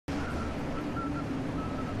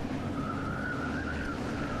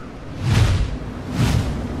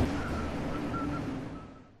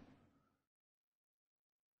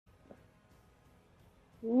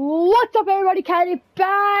What's up everybody, Katie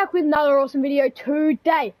back with another awesome video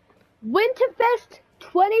today. Winterfest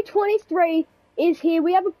 2023 is here.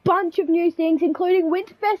 We have a bunch of new things including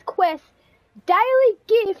Winterfest quests, daily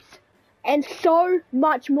gifts, and so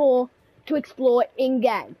much more to explore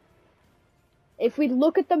in-game. If we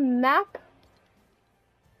look at the map,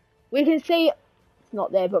 we can see, it's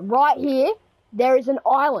not there, but right here, there is an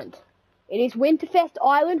island. It is Winterfest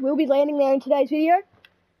Island. We'll be landing there in today's video.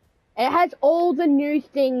 And it has all the new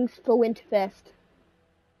things for Winterfest.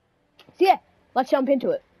 So yeah, let's jump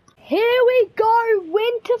into it. Here we go,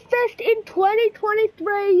 Winterfest in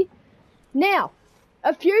 2023. Now,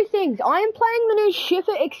 a few things. I am playing the new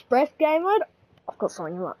Shipper Express game mode. I've got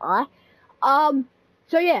something in my eye.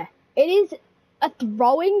 So yeah, it is a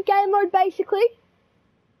throwing game mode basically.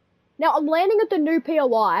 Now I'm landing at the new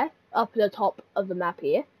POI up at the top of the map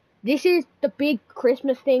here. This is the big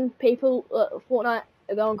Christmas thing people, Fortnite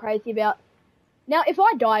are going crazy about. Now, if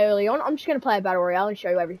I die early on, I'm just going to play a Battle Royale and show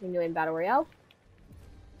you everything new in Battle Royale.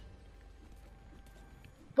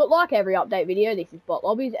 But like every update video, this is bot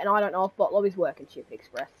lobbies, and I don't know if bot lobbies work in Ship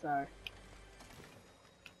Express, so...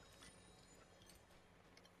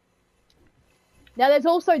 Now, there's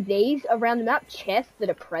also these around the map, chests that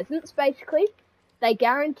are presents, basically. They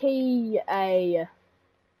guarantee a...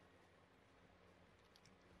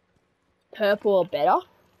 purple or better.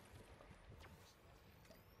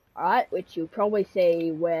 Alright, which you'll probably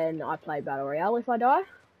see when I play Battle Royale if I die.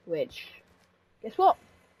 Which, guess what?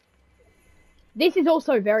 This is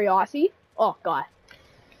also very icy. Oh, guy.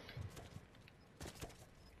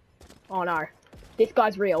 Oh no. This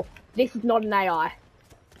guy's real. This is not an AI.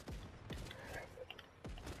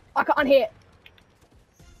 I can't hit.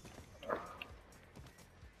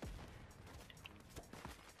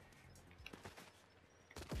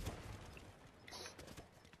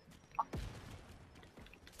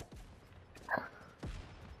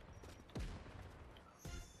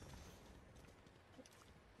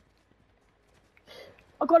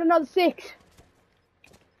 I got another 6.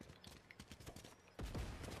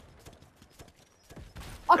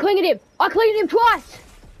 I cleaned him. I cleaned him twice.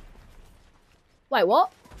 Wait,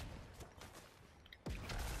 what?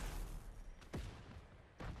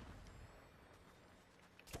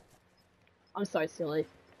 I'm so silly.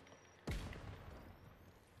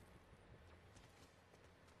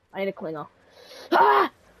 I need a clinger.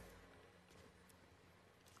 Ah!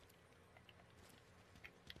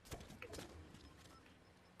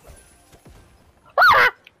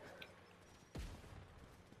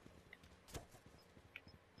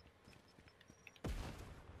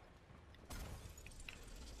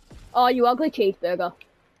 Oh, you ugly cheeseburger.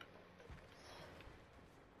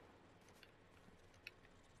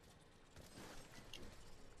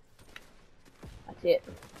 That's it.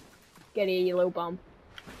 Get here, you little bum.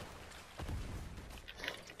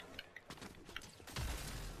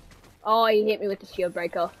 Oh, he hit me with the shield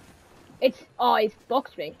breaker. Oh, he's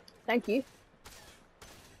boxed me. Thank you.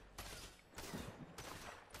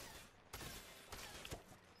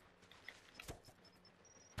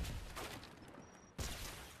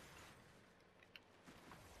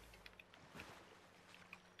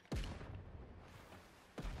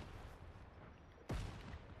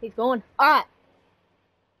 He's gone. Alright.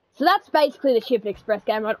 So that's basically the Ship Express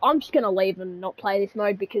game mode. I'm just going to leave and not play this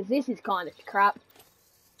mode because this is kind of crap.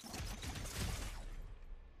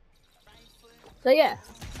 So yeah.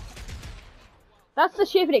 That's the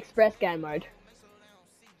Ship Express game mode.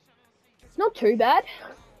 It's not too bad.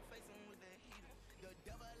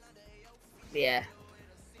 Yeah.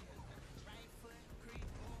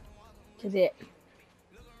 This is it.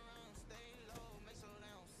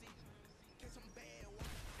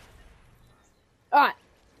 Alright,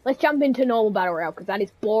 let's jump into normal Battle Royale, because that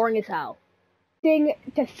is boring as hell.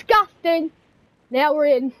 Disgusting! Now we're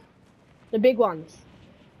in the big ones.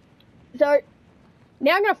 So,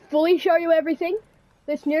 now I'm going to fully show you everything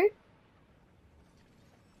that's new.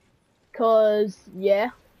 Because, yeah.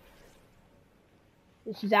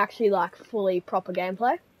 This is actually, like, fully proper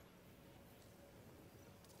gameplay.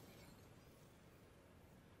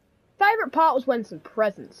 Favorite part was when some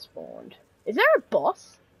presents spawned. Is there a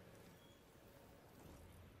boss?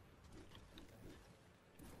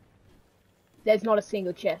 There's not a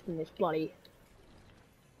single chest in this bloody...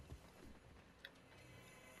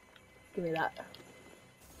 Give me that.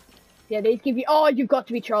 Yeah, these give you... Oh, you've got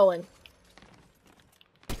to be trolling.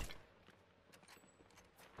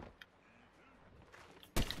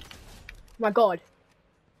 My god.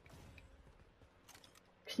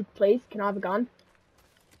 Please, can I have a gun?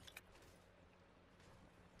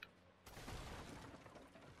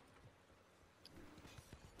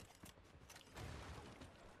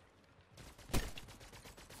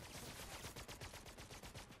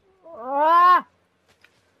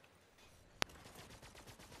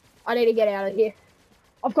 I need to get out of here.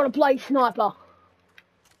 I've got a blade sniper.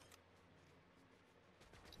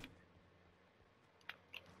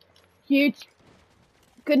 Huge.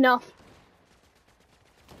 Good enough.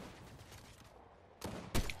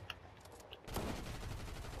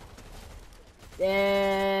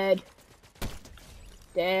 Dead.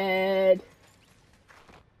 Dead.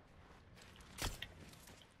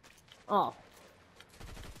 Oh.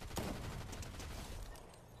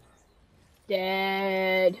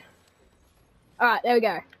 Dead. Alright, there we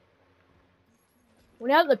go. Well,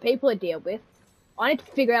 now that the people are dealt with, I need to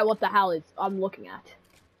figure out what the hell I'm looking at.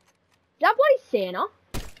 Is that bloody Santa?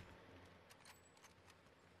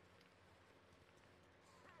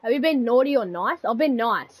 Have you been naughty or nice? I've been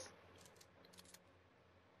nice.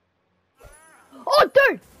 Oh,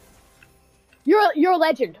 dude! You're a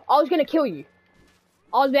legend. I was gonna kill you.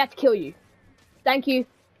 I was about to kill you. Thank you.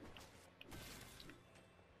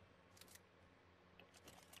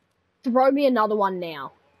 Throw me another one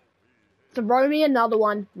now. Throw me another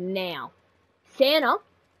one now. Santa,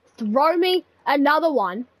 throw me another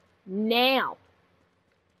one now.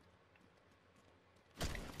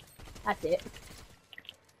 That's it.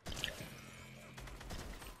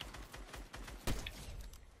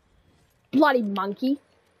 Bloody monkey.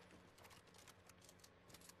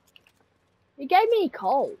 He gave me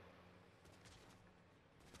coal.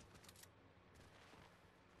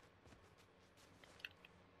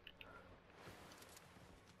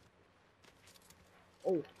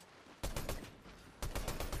 Oh.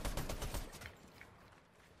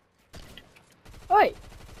 Oi.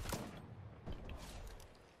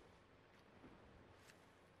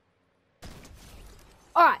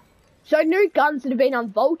 Alright. So new guns that have been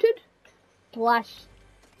unvaulted. Slash.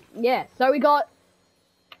 Yeah. So we got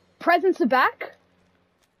presents are back.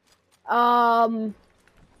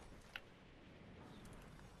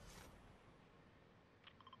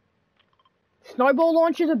 Snowball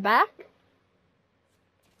launchers are back.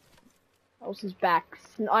 What else is back?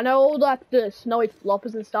 I know all like the snowy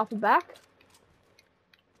floppers and stuff are back.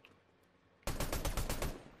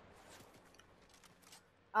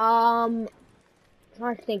 I'm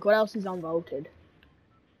trying to think what else is unvaulted.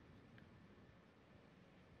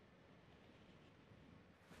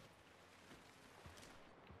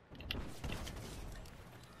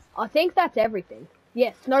 I think that's everything.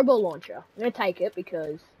 Yeah, snowball launcher. I'm gonna take it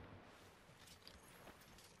because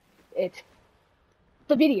it's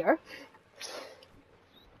the video.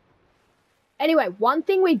 Anyway, one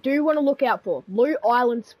thing we do want to look out for, Loot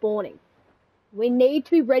Island spawning. We need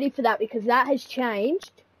to be ready for that because that has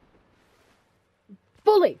changed.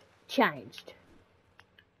 Fully changed.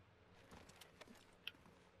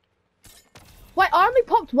 Wait, I only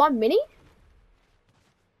popped one mini?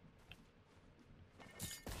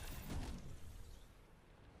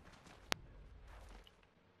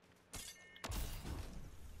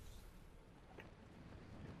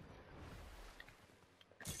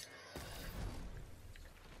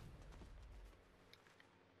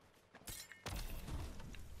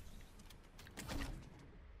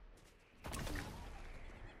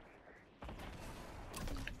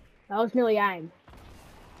 That was nearly aim.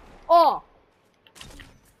 Oh!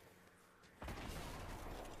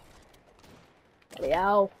 Bloody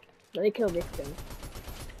hell. Let me kill this thing.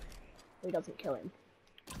 He doesn't kill him.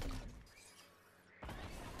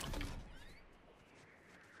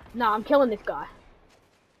 No, I'm killing this guy.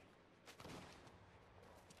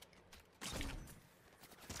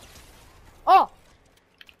 Oh!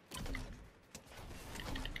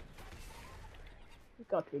 You've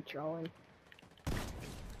got to be trolling.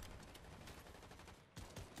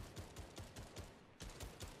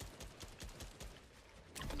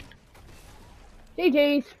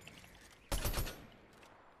 GG's.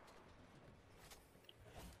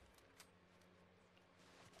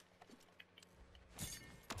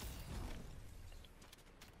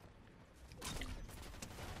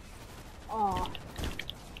 Oh.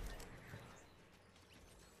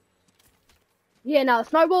 Yeah, no,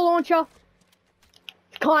 snowball launcher,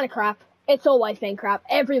 it's kind of crap. It's always been crap.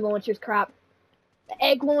 Every launcher's crap. The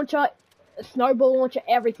egg launcher, the snowball launcher,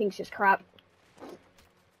 everything's just crap.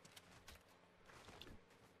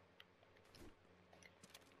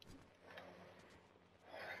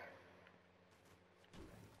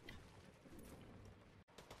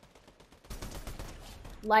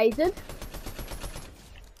 Lasered.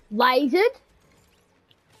 Lasered.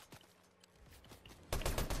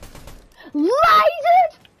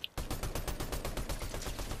 Lasered!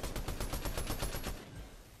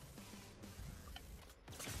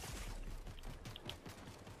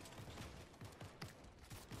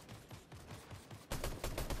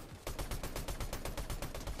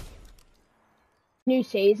 new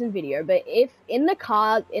season video, but if in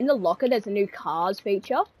the locker there's a new cars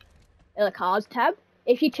feature, in the cars tab,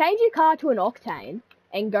 if you change your car to an Octane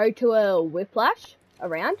and go to a Whiplash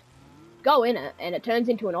around, go in it and it turns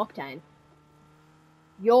into an Octane.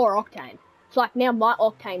 Your Octane. It's like now my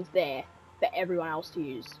Octane's there for everyone else to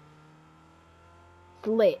use. It's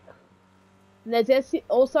lit. And there's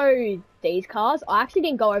also these cars. I actually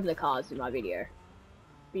didn't go over the cars in my video.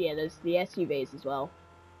 But yeah, there's the SUVs as well.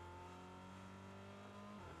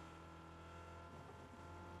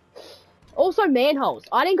 Also manholes.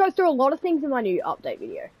 I didn't go through a lot of things in my new update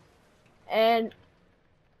video. And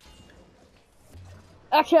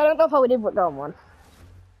actually I don't know if I did go on one.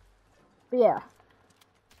 But yeah.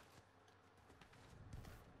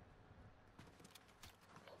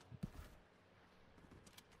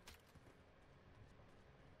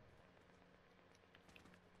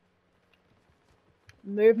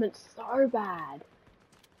 Movement's so bad.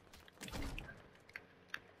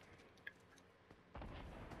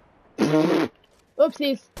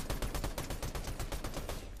 Oopsies.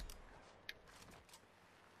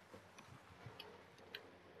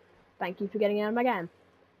 Thank you for getting out of my game.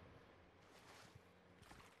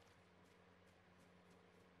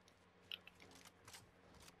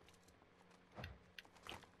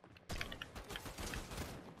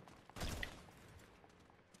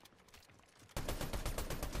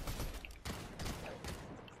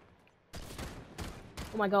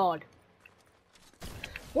 Oh my god.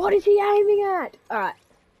 What is he aiming at? Alright.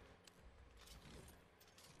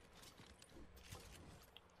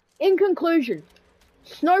 In conclusion,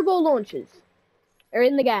 snowball launchers are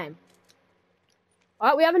in the game.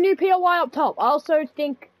 Alright, we have a new POI up top. I also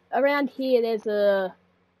think around here there's a...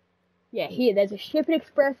 Yeah, here there's a Shipping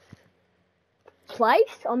Express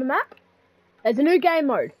place on the map. There's a new game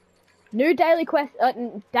mode. New daily quest,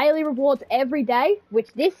 daily rewards every day, which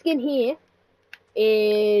this skin here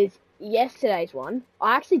is yesterday's one.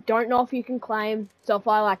 I actually don't know if you can claim, so if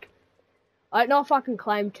I don't know if I can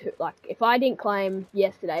claim if I didn't claim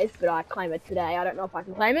yesterday's, but I claim it today, I don't know if I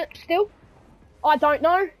can claim it still. I don't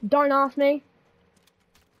know, don't ask me.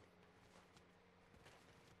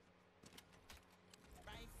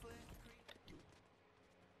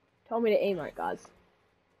 Told me to emote, guys.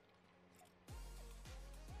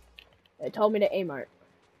 They told me to emote.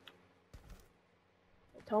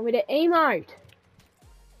 They told me to emote.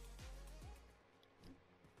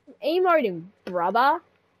 I'm emoting, brother.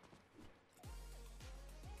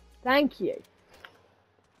 Thank you.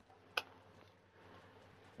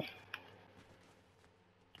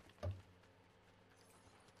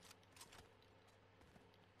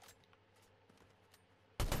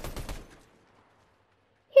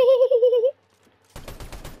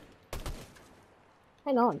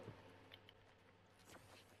 Hang on.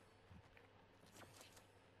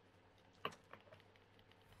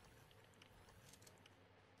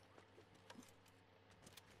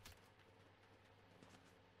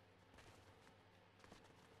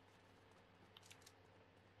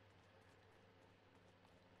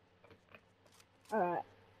 Alright.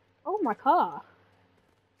 Oh, my car.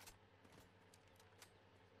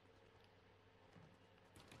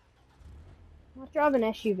 I'll drive an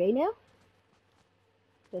SUV now.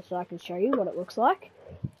 Just so I can show you what it looks like.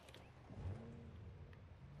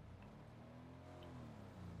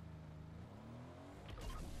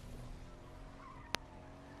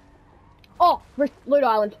 Oh, Loot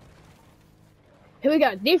Island. Here we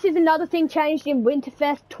go. This is another thing changed in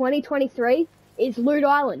Winterfest 2023, is Loot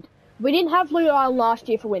Island. We didn't have Loot Island last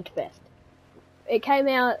year for Winterfest. It came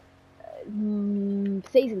out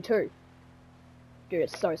Season 2. Dude,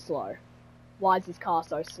 it's so slow. Why is this car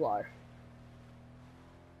so slow?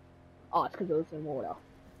 Oh, it's because it was in water.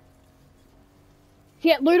 So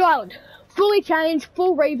yeah, Loot Island. Fully changed,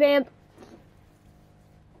 full revamp.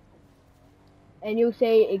 And you'll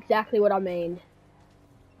see exactly what I mean.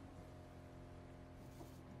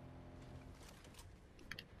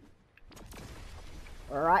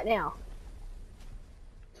 Right now.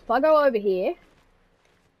 If I go over here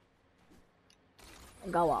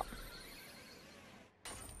and go up,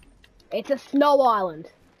 it's a snow island.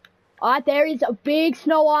 Alright, there is a big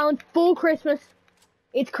snow island, full Christmas.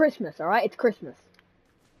 It's Christmas, alright? It's Christmas.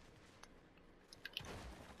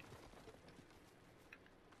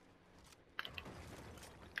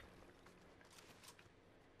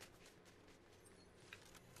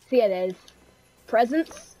 So yeah, there's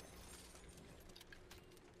presents.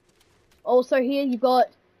 Also here you've got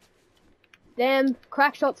them.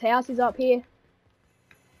 Crackshot's house is up here.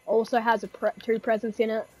 Also has two presents in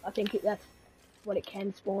it. I think that's what it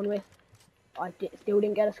can spawn with. I still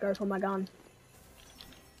didn't get a scope on my gun.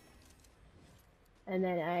 And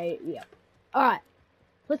then yep. Alright,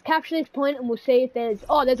 Let's capture this point and we'll see if there's...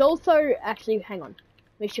 Oh, there's also... Actually, hang on.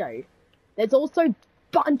 Let me show you. There's also a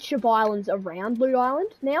bunch of islands around Loot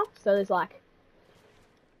Island now. So there's like...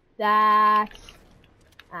 That...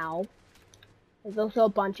 Ow. There's also a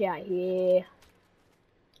bunch out here.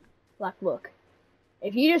 Like, look.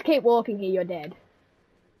 If you just keep walking here, you're dead.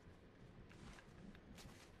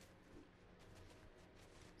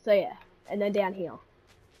 So yeah. And then down here.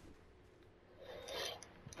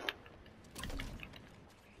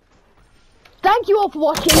 Thank you all for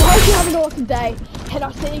watching. I hope you have an awesome day. And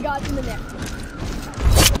I'll see you guys in the next one.